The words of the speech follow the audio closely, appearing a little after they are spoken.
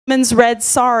Woman's red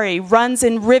sari runs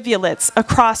in rivulets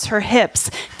across her hips,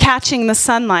 catching the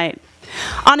sunlight.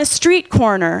 On a street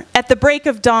corner, at the break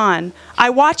of dawn, I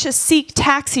watch a Sikh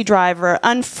taxi driver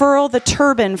unfurl the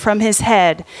turban from his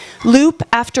head, loop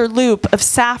after loop of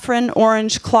saffron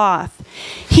orange cloth.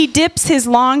 He dips his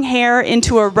long hair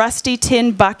into a rusty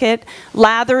tin bucket,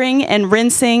 lathering and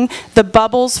rinsing, the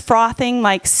bubbles frothing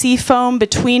like sea foam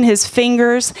between his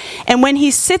fingers, and when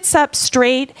he sits up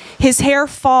straight, his hair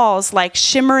falls like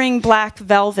shimmering black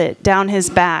velvet down his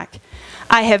back.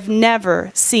 I have never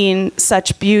seen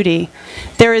such beauty.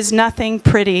 There is nothing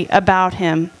pretty about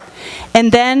him.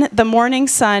 And then the morning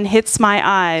sun hits my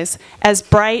eyes, as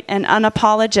bright and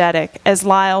unapologetic as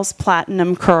Lyle's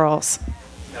platinum curls.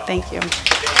 Thank you.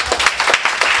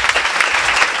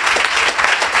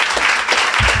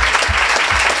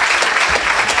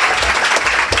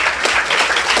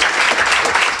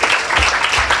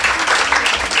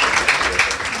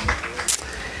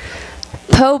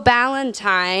 Poe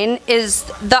Ballantine is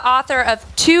the author of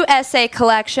 2 essay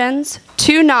collections,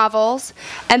 2 novels,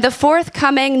 and the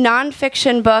forthcoming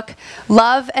nonfiction book,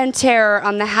 Love and Terror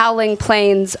on the Howling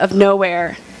Plains of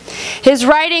Nowhere. His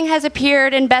writing has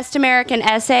appeared in Best American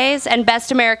Essays and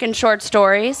Best American Short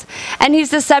Stories, and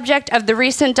he's the subject of the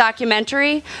recent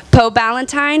documentary, Poe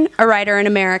Ballantine, A Writer in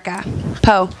America.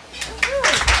 Poe.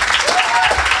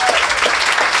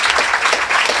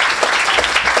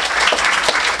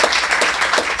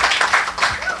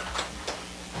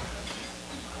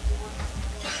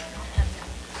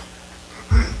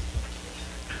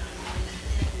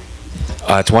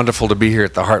 It's wonderful to be here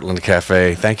at the Heartland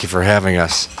Café. Thank you for having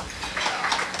us.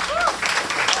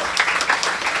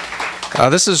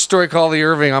 This is a story called The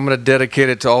Irving. I'm going to dedicate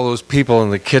it to all those people in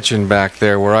the kitchen back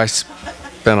there where I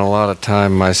spent a lot of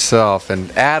time myself.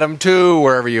 And Adam, too,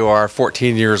 wherever you are,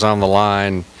 14 years on the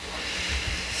line.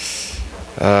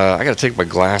 I got to take my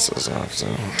glasses off. So.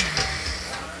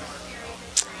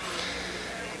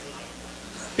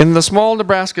 In the small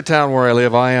Nebraska town where I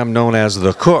live, I am known as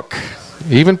the cook.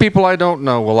 Even people I don't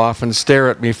know will often stare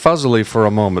at me fuzzily for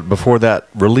a moment before that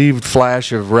relieved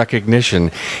flash of recognition.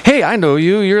 Hey, I know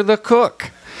you, you're the cook.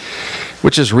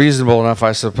 Which is reasonable enough,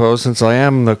 I suppose, since I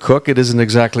am the cook. It isn't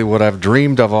exactly what I've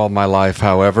dreamed of all my life,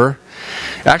 however.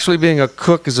 Actually, being a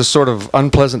cook is a sort of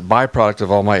unpleasant byproduct of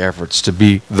all my efforts to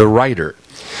be the writer.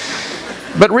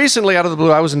 But recently, out of the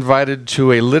blue, I was invited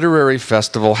to a literary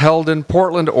festival held in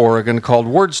Portland, Oregon, called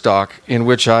Wordstock, in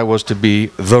which I was to be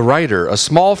the writer, a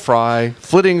small fry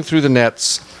flitting through the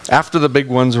nets after the big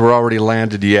ones were already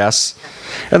landed, yes.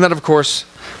 And then, of course,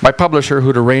 my publisher,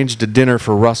 who'd arranged a dinner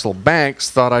for Russell Banks,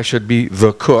 thought I should be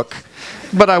the cook,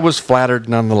 but I was flattered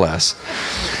nonetheless.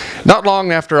 Not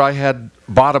long after I had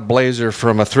bought a blazer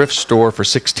from a thrift store for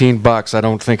 16 bucks. I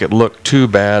don't think it looked too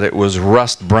bad. It was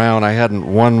rust brown. I hadn't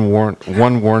worn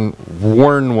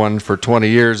one for 20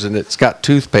 years, and it's got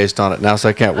toothpaste on it now, so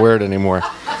I can't wear it anymore.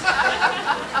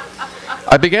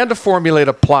 I began to formulate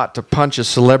a plot to punch a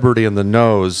celebrity in the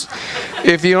nose.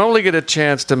 If you only get a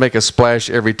chance to make a splash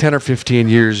every 10 or 15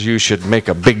 years, you should make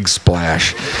a big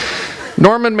splash.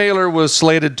 Norman Mailer was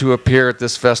slated to appear at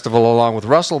this festival along with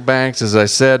Russell Banks, as I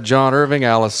said, John Irving,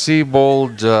 Alice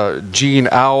Sebold, Jean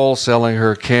Owl selling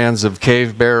her cans of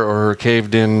Cave Bear or her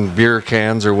caved-in beer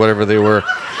cans or whatever they were,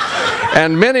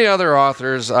 and many other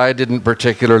authors I didn't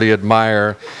particularly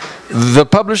admire. The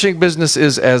publishing business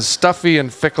is as stuffy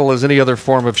and fickle as any other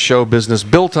form of show business,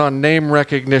 built on name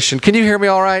recognition. Can you hear me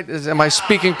all right? Am I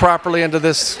speaking properly into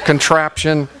this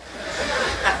contraption?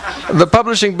 The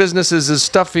publishing business is as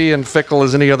stuffy and fickle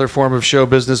as any other form of show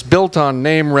business, built on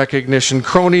name recognition,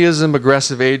 cronyism,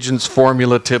 aggressive agents,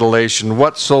 formula titillation,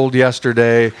 what sold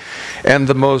yesterday, and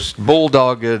the most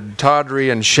bulldogged, tawdry,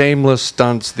 and shameless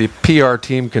stunts the PR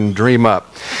team can dream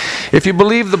up. If you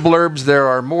believe the blurbs, there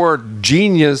are more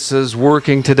geniuses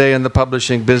working today in the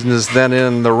publishing business than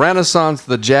in the Renaissance,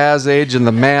 the Jazz Age, and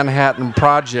the Manhattan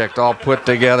Project all put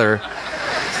together.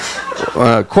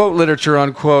 Quote literature,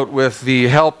 unquote, with the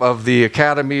help of the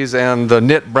academies and the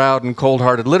knit-browed and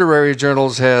cold-hearted literary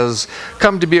journals, has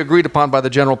come to be agreed upon by the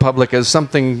general public as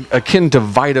something akin to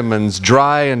vitamins,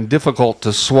 dry and difficult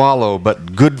to swallow,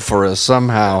 but good for us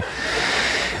somehow.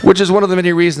 Which is one of the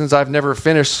many reasons I've never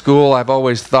finished school. I've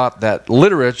always thought that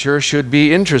literature should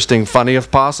be interesting, funny if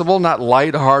possible, not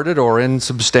light-hearted or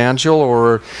insubstantial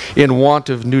or in want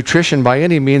of nutrition by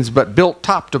any means, but built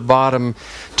top to bottom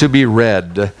to be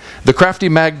read. The crafty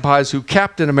magpies who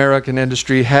captain American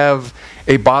industry have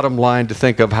a bottom line to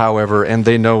think of, however, and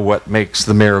they know what makes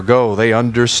the mare go. They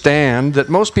understand that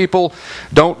most people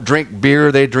don't drink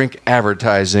beer, they drink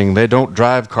advertising. They don't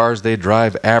drive cars, they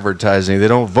drive advertising. They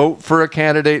don't vote for a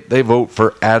candidate, mandate, they vote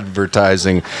for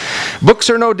advertising. Books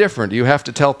are no different. You have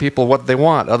to tell people what they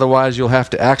want. Otherwise, you'll have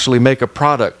to actually make a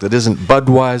product that isn't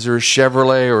Budweiser,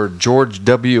 Chevrolet, or George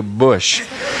W. Bush.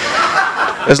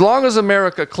 As long as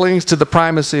America clings to the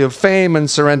primacy of fame and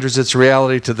surrenders its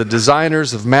reality to the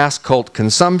designers of mass cult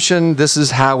consumption, this is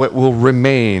how it will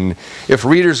remain. If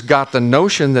readers got the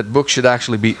notion that books should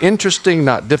actually be interesting,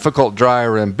 not difficult, dry,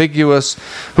 or ambiguous,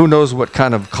 who knows what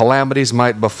kind of calamities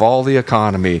might befall the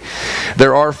economy.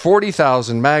 There are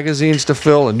 40,000 magazines to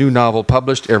fill, a new novel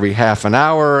published every half an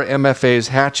hour, MFAs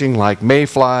hatching like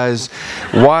mayflies.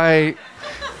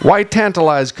 Why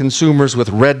tantalize consumers with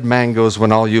red mangoes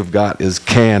when all you've got is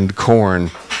canned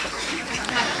corn?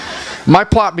 My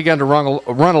plot began to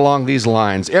run along these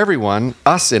lines. Everyone,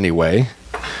 us anyway,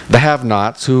 the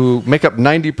have-nots, who make up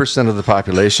 90% of the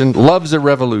population, loves a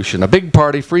revolution. A big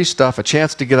party, free stuff, a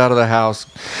chance to get out of the house,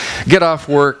 get off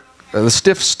work, the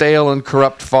stiff, stale, and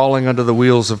corrupt falling under the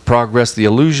wheels of progress, the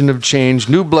illusion of change,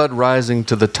 new blood rising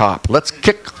to the top. Let's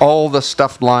kick all the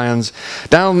stuffed lions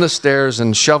down the stairs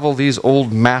and shovel these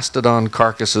old mastodon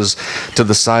carcasses to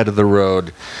the side of the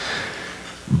road.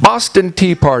 Boston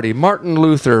Tea Party, Martin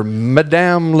Luther,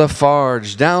 Madame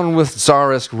Lafarge, down with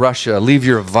Tsarist Russia, leave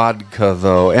your vodka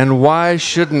though, and why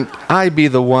shouldn't I be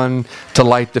the one to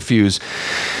light the fuse?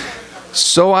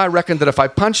 So I reckoned that if I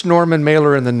punched Norman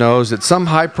Mailer in the nose at some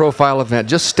high-profile event,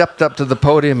 just stepped up to the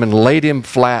podium and laid him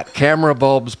flat, camera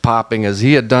bulbs popping as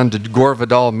he had done to Gore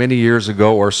Vidal many years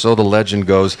ago, or so the legend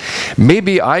goes,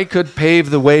 maybe I could pave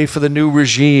the way for the new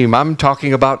regime. I'm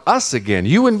talking about us again,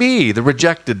 you and me, the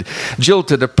rejected,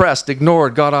 jilted, oppressed,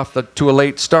 ignored, got off to a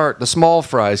late start, the small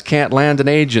fries, can't land an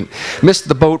agent, missed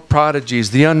the boat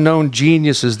prodigies, the unknown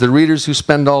geniuses, the readers who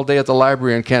spend all day at the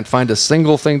library and can't find a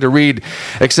single thing to read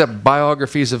except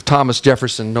biographies of Thomas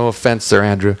Jefferson, no offense there,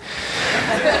 Andrew,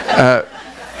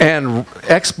 and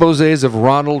exposés of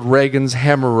Ronald Reagan's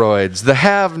hemorrhoids. The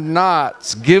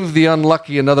have-nots, give the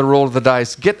unlucky another roll of the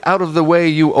dice. Get out of the way,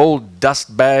 you old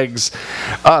dust bags.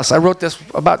 Us, I wrote this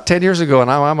about 10 years ago, and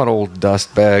now I'm an old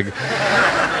dust bag.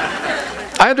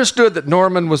 I understood that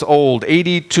Norman was old,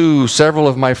 82. Several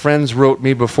of my friends wrote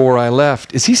me before I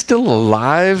left. Is he still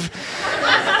alive?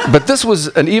 But this was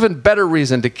an even better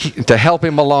reason to help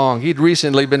him along. He'd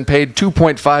recently been paid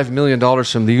 $2.5 million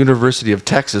from the University of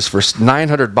Texas for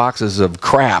 900 boxes of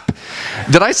crap.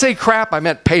 Did I say crap? I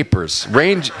meant papers,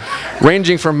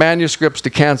 ranging from manuscripts to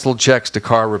canceled checks to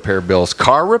car repair bills.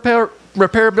 Car repair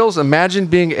bills? Imagine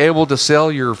being able to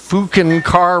sell your fucking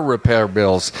car repair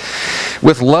bills.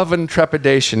 With love and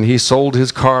trepidation, he sold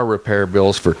his car repair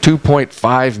bills for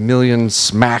 2.5 million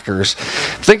smackers.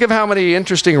 Think of how many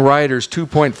interesting writers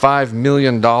 $2.5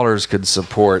 million could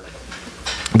support.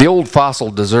 The old fossil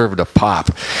deserved a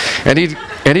pop. And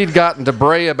he'd gotten to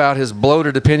bray about his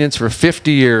bloated opinions for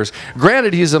 50 years.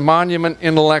 Granted, he's a monument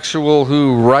intellectual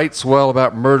who writes well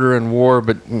about murder and war,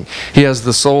 but he has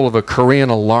the soul of a Korean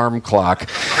alarm clock.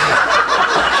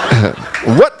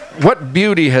 What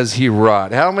beauty has he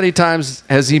wrought? How many times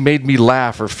has he made me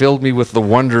laugh or filled me with the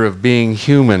wonder of being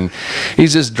human?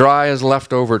 He's as dry as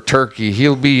leftover turkey.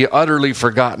 He'll be utterly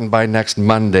forgotten by next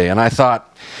Monday. And I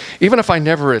thought, even if I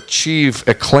never achieve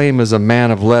acclaim as a man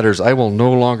of letters, I will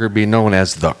no longer be known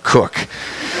as the cook,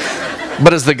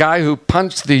 but as the guy who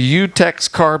punched the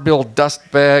Utex car bill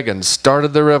dust bag and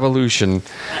started the revolution.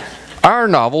 Our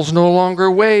novels no longer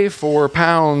weigh 4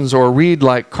 pounds or read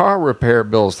like car repair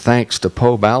bills, thanks to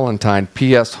Poe Ballantine.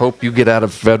 P.S. Hope you get out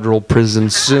of federal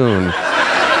prison soon.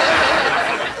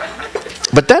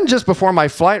 But then just before my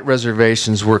flight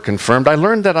reservations were confirmed, I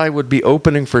learned that I would be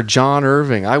opening for John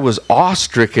Irving. I was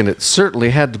awestricken. It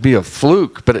certainly had to be a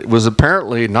fluke, but it was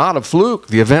apparently not a fluke.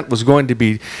 The event was going to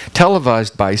be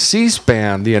televised by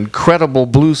C-SPAN. The incredible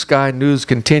blue sky news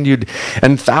continued,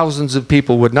 and thousands of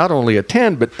people would not only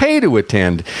attend, but pay to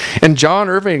attend. And John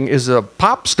Irving is a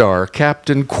pop star,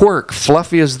 Captain Quirk,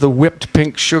 fluffy as the whipped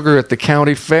pink sugar at the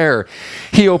county fair.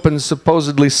 He opens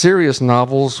supposedly serious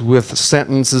novels with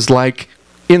sentences like,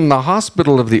 in the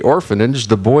hospital of the orphanage,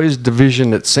 the boys'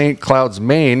 division at St. Cloud's,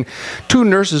 Maine, 2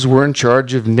 nurses were in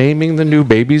charge of naming the new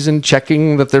babies and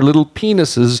checking that their little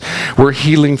penises were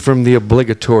healing from the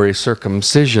obligatory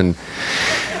circumcision.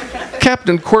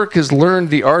 Captain Quirk has learned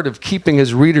the art of keeping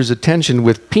his readers' attention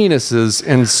with penises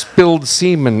and spilled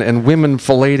semen and women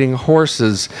filleting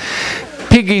horses.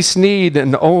 Piggy Sneed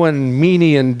and Owen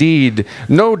Meany indeed.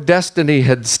 No destiny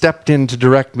had stepped in to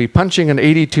direct me, punching an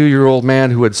 82-year-old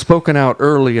man who had spoken out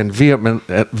early and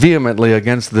vehemently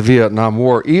against the Vietnam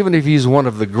War, even if he's one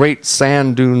of the great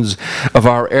sand dunes of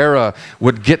our era,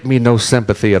 would get me no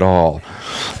sympathy at all.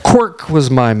 Quirk was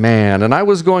my man, and I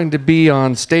was going to be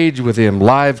on stage with him,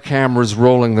 live cameras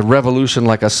rolling, the revolution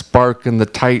like a spark in the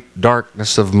tight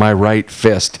darkness of my right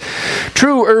fist.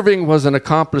 True, Irving was an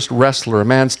accomplished wrestler, a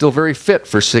man still very fit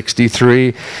for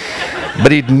 63,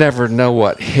 but he'd never know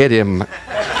what hit him.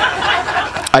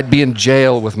 I'd be in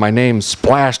jail with my name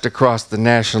splashed across the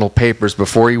national papers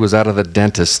before he was out of the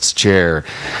dentist's chair.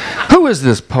 Who is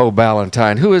this Poe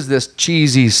Ballantine? Who is this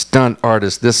cheesy stunt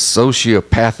artist, this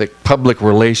sociopathic public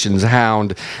relations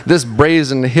hound, this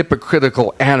brazen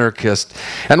hypocritical anarchist?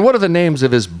 And what are the names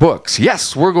of his books?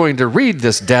 Yes, we're going to read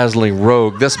this dazzling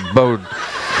rogue, this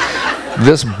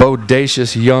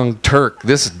bodacious young Turk,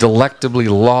 this delectably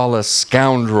lawless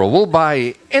scoundrel. We'll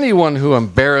buy anyone who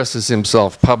embarrasses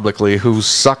himself publicly, who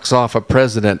sucks off a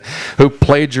president, who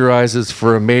plagiarizes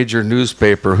for a major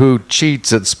newspaper, who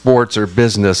cheats at sports or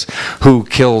business, who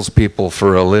kills people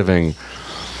for a living.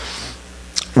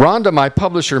 Rhonda, my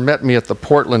publisher, met me at the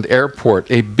Portland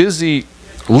airport, a busy,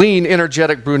 lean,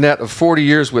 energetic brunette of 40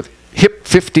 years with hip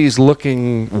 50s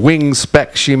looking wing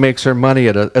specs. She makes her money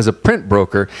as a print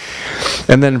broker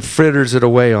and then fritters it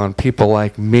away on people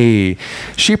like me.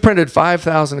 She printed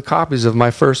 5,000 copies of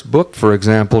my first book, for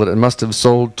example, and it must have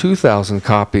sold 2,000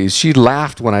 copies. She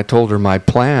laughed when I told her my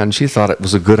plan. She thought it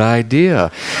was a good idea.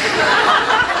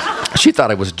 She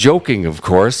thought I was joking, of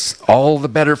course. All the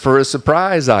better for a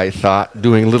surprise, I thought,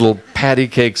 doing little patty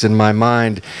cakes in my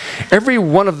mind. Every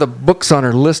one of the books on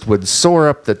her list would soar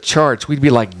up the charts. We'd be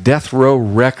like Death Row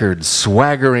Records,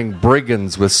 swaggering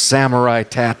brigands with samurai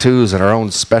tattoos and our own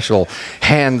special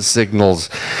hand signals.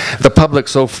 The public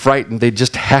so frightened they'd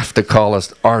just have to call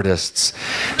us artists.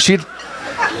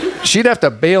 She'd have to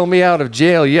bail me out of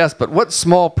jail, yes, but what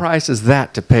small price is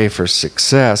that to pay for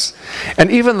success?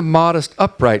 And even the modest,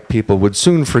 upright people would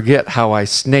soon forget how I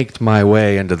snaked my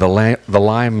way into the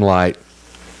limelight.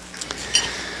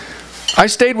 I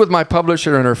stayed with my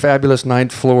publisher in her fabulous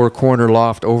 9th floor corner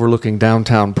loft overlooking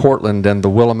downtown Portland and the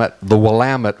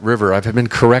Willamette River. I've been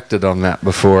corrected on that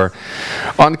before.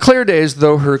 On clear days,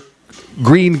 though,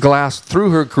 through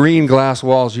her green glass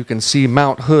walls, you can see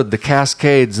Mount Hood, the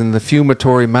Cascades, and the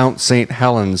fumitory Mount St.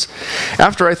 Helens.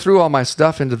 After I threw all my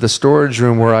stuff into the storage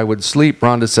room where I would sleep,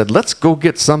 Rhonda said, "Let's go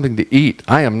get something to eat.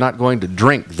 I am not going to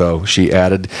drink, though," she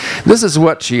added. This is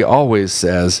what she always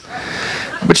says.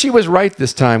 But she was right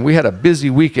this time. We had a busy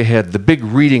week ahead. The big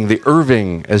reading, the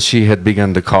Irving, as she had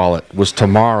begun to call it, was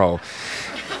tomorrow.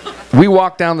 We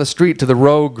walked down the street to the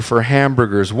Rogue for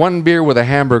hamburgers. One beer with a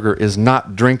hamburger is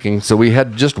not drinking, so we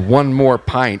had just one more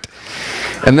pint.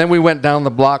 And then we went down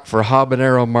the block for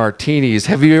habanero martinis.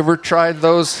 Have you ever tried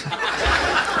those?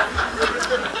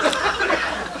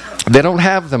 They don't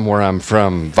have them where I'm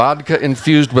from. Vodka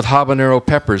infused with habanero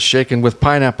peppers, shaken with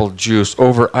pineapple juice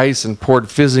over ice and poured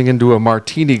fizzing into a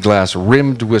martini glass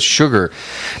rimmed with sugar.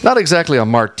 Not exactly a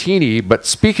martini, but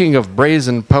speaking of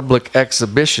brazen public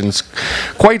exhibitions,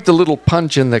 quite the little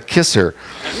punch in the kisser.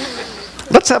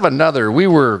 Let's have another. We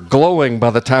were glowing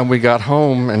by the time we got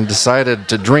home and decided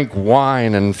to drink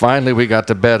wine, and finally we got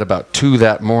to bed about 2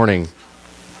 that morning.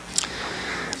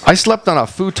 I slept on a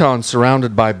futon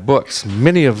surrounded by books,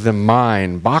 many of them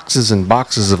mine, boxes and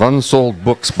boxes of unsold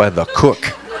books by the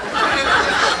cook.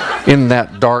 In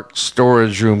that dark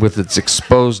storage room with its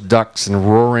exposed ducts and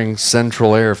roaring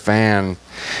central air fan.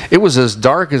 It was as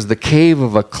dark as the cave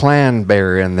of a clan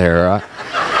bear in there.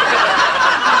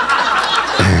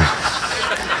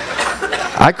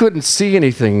 I couldn't see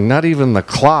anything, not even the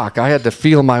clock. I had to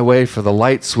feel my way for the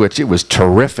light switch. It was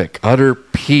terrific, utter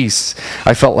peace.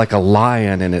 I felt like a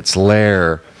lion in its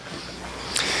lair.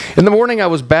 In the morning, I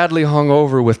was badly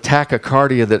hungover with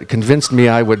tachycardia that convinced me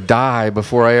I would die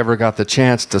before I ever got the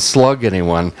chance to slug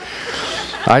anyone.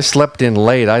 I slept in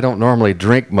late. I don't normally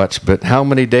drink much, but how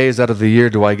many days out of the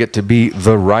year do I get to be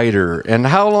the writer? And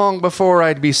how long before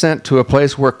I'd be sent to a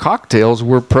place where cocktails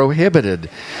were prohibited?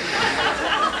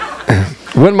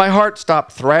 When my heart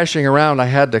stopped thrashing around, I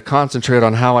had to concentrate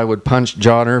on how I would punch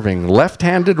John Irving.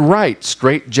 Left-handed right,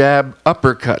 straight jab,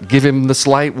 uppercut. Give him the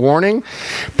slight warning.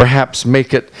 Perhaps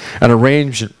make it an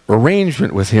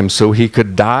arrangement with him so he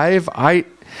could dive. I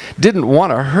didn't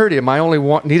want to hurt him. I only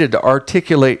needed to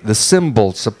articulate the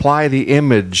symbol, supply the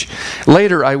image.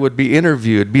 Later, I would be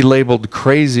interviewed, be labeled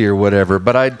crazy or whatever,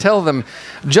 but I'd tell them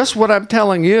just what I'm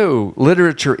telling you.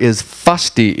 Literature is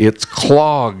fusty, it's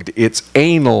clogged, it's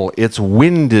anal, it's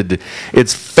winded,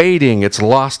 it's fading, it's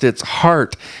lost its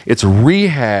heart, it's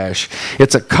rehash,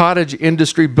 it's a cottage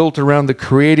industry built around the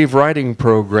creative writing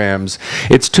programs,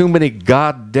 it's too many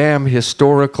goddamn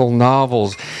historical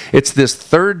novels, it's this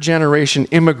third-generation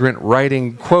immigrant immigrant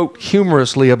writing, quote,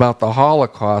 humorously about the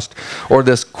Holocaust, or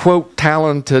this, quote,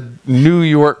 talented New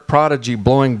York prodigy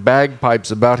blowing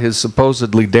bagpipes about his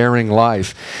supposedly daring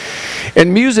life.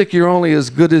 In music, you're only as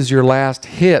good as your last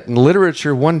hit. In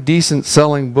literature, one decent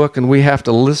selling book and we have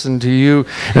to listen to you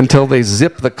until they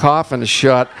zip the coffin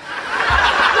shut.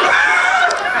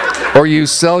 Or you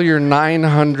sell your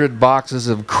 900 boxes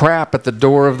of crap at the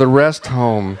door of the rest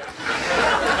home.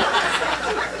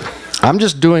 I'm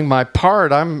just doing my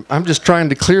part. I'm just trying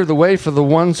to clear the way for the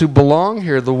ones who belong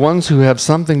here, the ones who have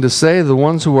something to say, the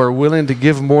ones who are willing to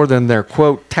give more than their,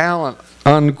 quote, talent,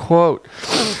 unquote,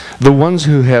 the ones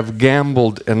who have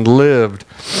gambled and lived.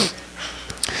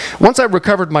 Once I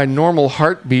recovered my normal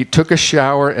heartbeat, took a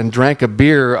shower, and drank a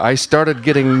beer, I started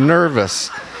getting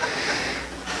nervous.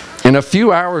 In a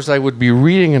few hours, I would be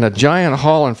reading in a giant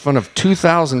hall in front of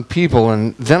 2,000 people,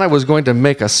 and then I was going to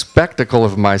make a spectacle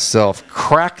of myself,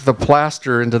 crack the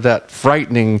plaster into that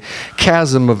frightening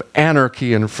chasm of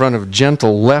anarchy in front of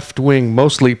gentle, left-wing,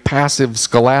 mostly passive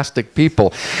scholastic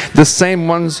people, the same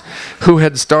ones who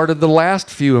had started the last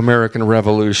few American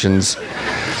revolutions.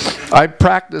 I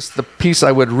practiced the piece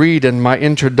I would read in my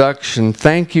introduction.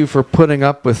 Thank you for putting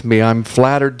up with me. I'm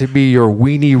flattered to be your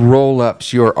weenie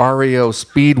roll-ups, your REO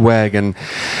Speedwagon.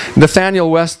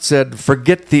 Nathaniel West said,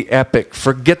 forget the epic,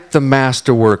 forget the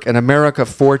masterwork. In America,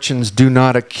 fortunes do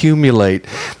not accumulate.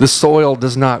 The soil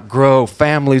does not grow.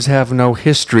 Families have no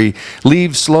history.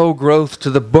 Leave slow growth to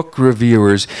the book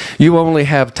reviewers. You only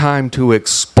have time to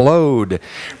explode.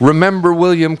 Remember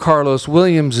William Carlos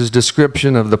Williams'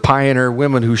 description of the pioneer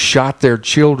women who shot their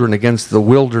children against the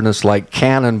wilderness like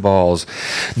cannonballs.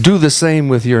 Do the same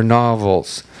with your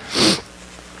novels.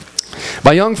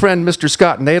 My young friend, Mr.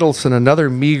 Scott Nadelson, another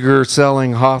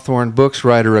meager-selling Hawthorne books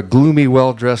writer, a gloomy,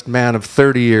 well-dressed man of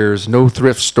 30 years, no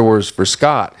thrift stores for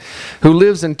Scott, who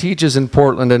lives and teaches in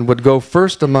Portland and would go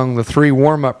first among the 3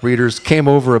 warm-up readers, came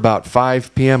over about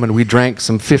 5 p.m. and we drank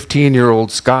some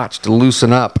 15-year-old scotch to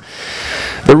loosen up.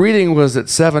 The reading was at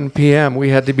 7 p.m. We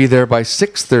had to be there by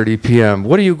 6:30 p.m.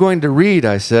 What are you going to read?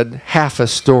 I said. Half a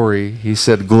story, he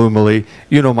said gloomily.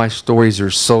 You know my stories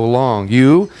are so long.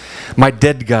 You? My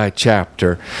dead guy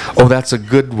chapter. Oh, that's a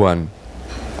good one.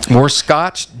 More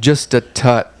scotch? Just a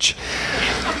touch.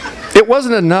 It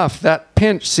wasn't enough. That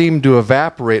pinch seemed to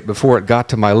evaporate before it got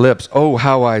to my lips. Oh,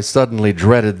 how I suddenly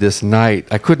dreaded this night.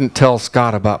 I couldn't tell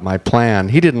Scott about my plan.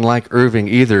 He didn't like Irving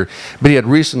either, but he had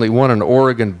recently won an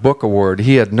Oregon Book Award.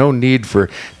 He had no need for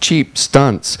cheap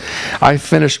stunts. I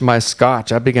finished my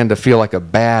scotch. I began to feel like a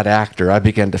bad actor. I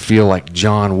began to feel like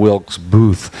John Wilkes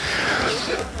Booth.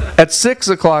 At 6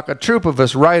 o'clock, a troop of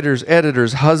us, writers,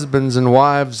 editors, husbands, and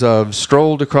wives of,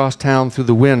 strolled across town through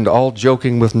the wind, all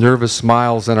joking with nervous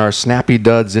smiles and our snappy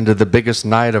duds into the biggest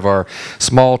night of our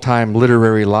small-time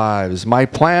literary lives. My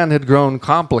plan had grown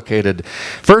complicated.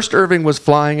 First, Irving was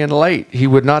flying in late. He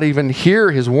would not even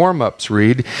hear his warm-ups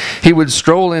read. He would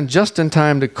stroll in just in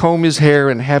time to comb his hair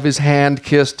and have his hand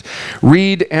kissed,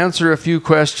 read, answer a few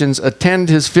questions, attend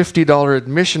his $50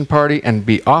 admission party, and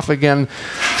be off again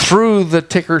through the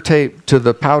ticker tape to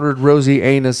the powdered rosy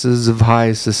anuses of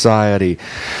high society.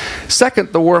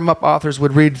 Second, the warm-up authors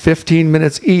would read 15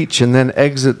 minutes each and then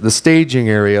exit the staging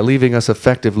area, leaving us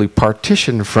effectively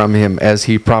partitioned from him, as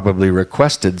he probably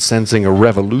requested, sensing a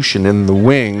revolution in the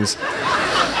wings.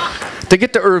 To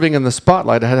get to Irving in the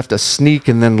spotlight, I'd have to sneak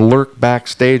and then lurk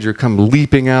backstage or come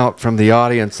leaping out from the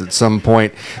audience at some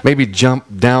point, maybe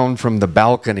jump down from the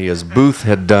balcony as Booth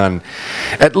had done.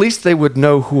 At least they would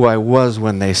know who I was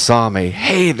when they saw me.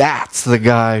 Hey, that's the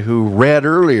guy who read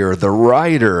earlier, the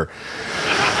writer.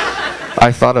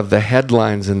 I thought of the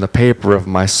headlines in the paper of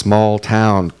my small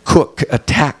town. Cook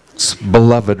attacks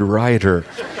beloved writer.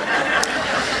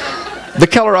 The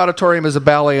Keller Auditorium is a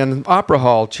ballet and opera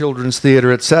hall, children's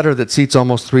theater, etc. that seats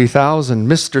almost 3,000.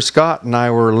 Mr. Scott and I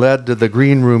were led to the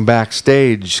green room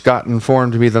backstage. Scott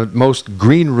informed me that most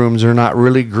green rooms are not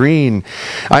really green.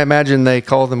 I imagine they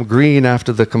call them green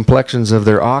after the complexions of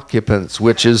their occupants,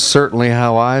 which is certainly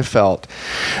how I felt.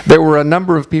 There were a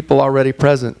number of people already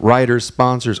present, writers,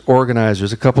 sponsors,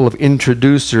 organizers, a couple of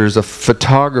introducers, a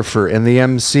photographer, and the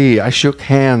MC. I shook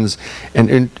hands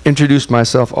and introduced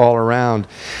myself all around.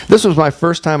 This was my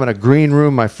first time in a green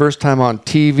room, my first time on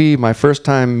TV, my first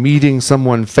time meeting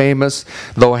someone famous,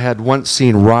 though I had once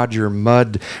seen Roger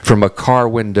Mudd from a car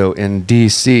window in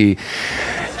D.C.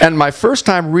 And my first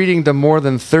time reading to more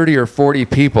than 30 or 40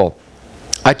 people.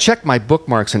 I checked my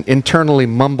bookmarks and internally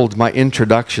mumbled my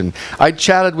introduction. I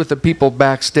chatted with the people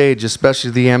backstage,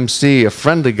 especially the MC, a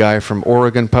friendly guy from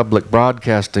Oregon Public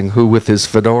Broadcasting who, with his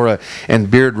fedora and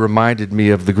beard, reminded me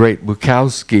of the great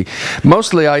Bukowski.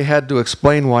 Mostly I had to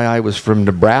explain why I was from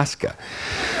Nebraska.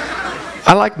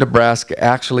 I like Nebraska.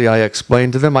 Actually, I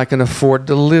explained to them I can afford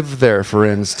to live there, for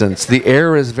instance. The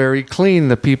air is very clean.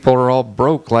 The people are all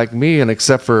broke like me, and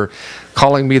except for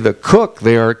calling me the cook,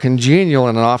 they are congenial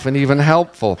and often even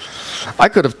helpful. I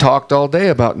could have talked all day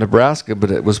about Nebraska,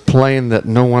 but it was plain that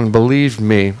no one believed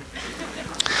me.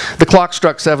 The clock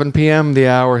struck 7 p.m. The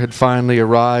hour had finally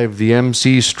arrived. The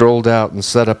MC strolled out and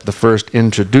set up the first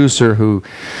introducer, who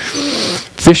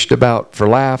fished about for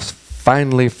laughs,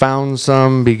 finally found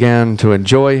some, began to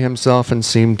enjoy himself, and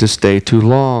seemed to stay too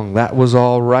long. That was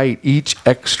all right. Each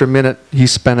extra minute he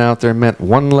spent out there meant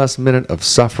one less minute of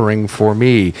suffering for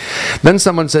me. Then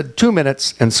someone said 2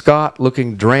 minutes, and Scott,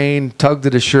 looking drained, tugged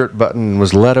at his shirt button and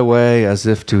was led away as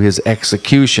if to his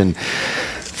execution.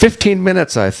 15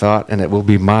 minutes, I thought, and it will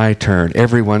be my turn.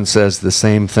 Everyone says the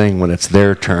same thing when it's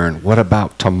their turn. What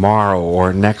about tomorrow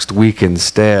or next week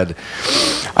instead?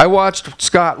 I watched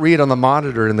Scott read on the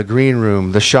monitor in the green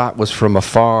room. The shot was from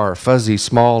afar, fuzzy,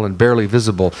 small, and barely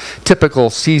visible. Typical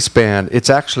C-SPAN. It's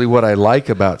actually what I like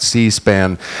about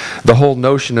C-SPAN. The whole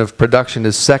notion of production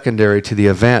is secondary to the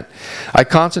event. I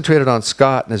concentrated on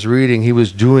Scott and his reading. He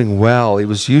was doing well. He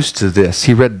was used to this.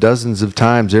 He read dozens of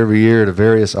times every year to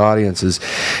various audiences.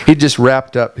 He just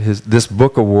wrapped up this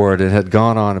book award and had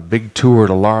gone on a big tour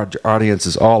to large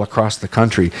audiences all across the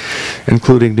country,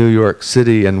 including New York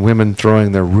City, and women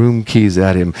throwing their room keys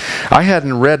at him. I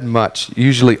hadn't read much,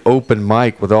 usually open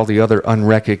mic with all the other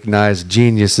unrecognized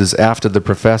geniuses after the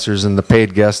professors and the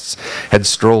paid guests had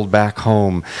strolled back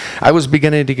home. I was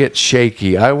beginning to get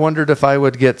shaky. I wondered if I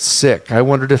would get sick. I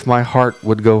wondered if my heart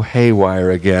would go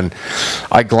haywire again.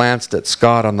 I glanced at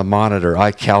Scott on the monitor.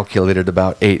 I calculated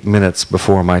about 8 minutes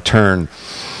before my turn.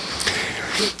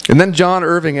 And then John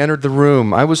Irving entered the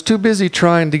room. I was too busy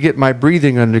trying to get my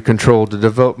breathing under control to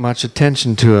devote much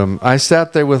attention to him. I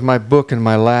sat there with my book in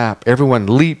my lap. Everyone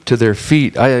leaped to their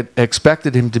feet. I had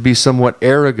expected him to be somewhat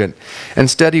arrogant.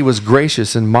 Instead, he was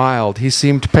gracious and mild. He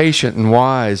seemed patient and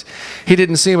wise. He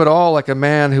didn't seem at all like a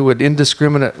man who would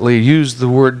indiscriminately use the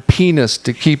word penis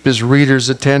to keep his readers'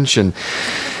 attention.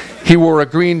 He wore a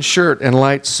green shirt and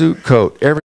light suit coat.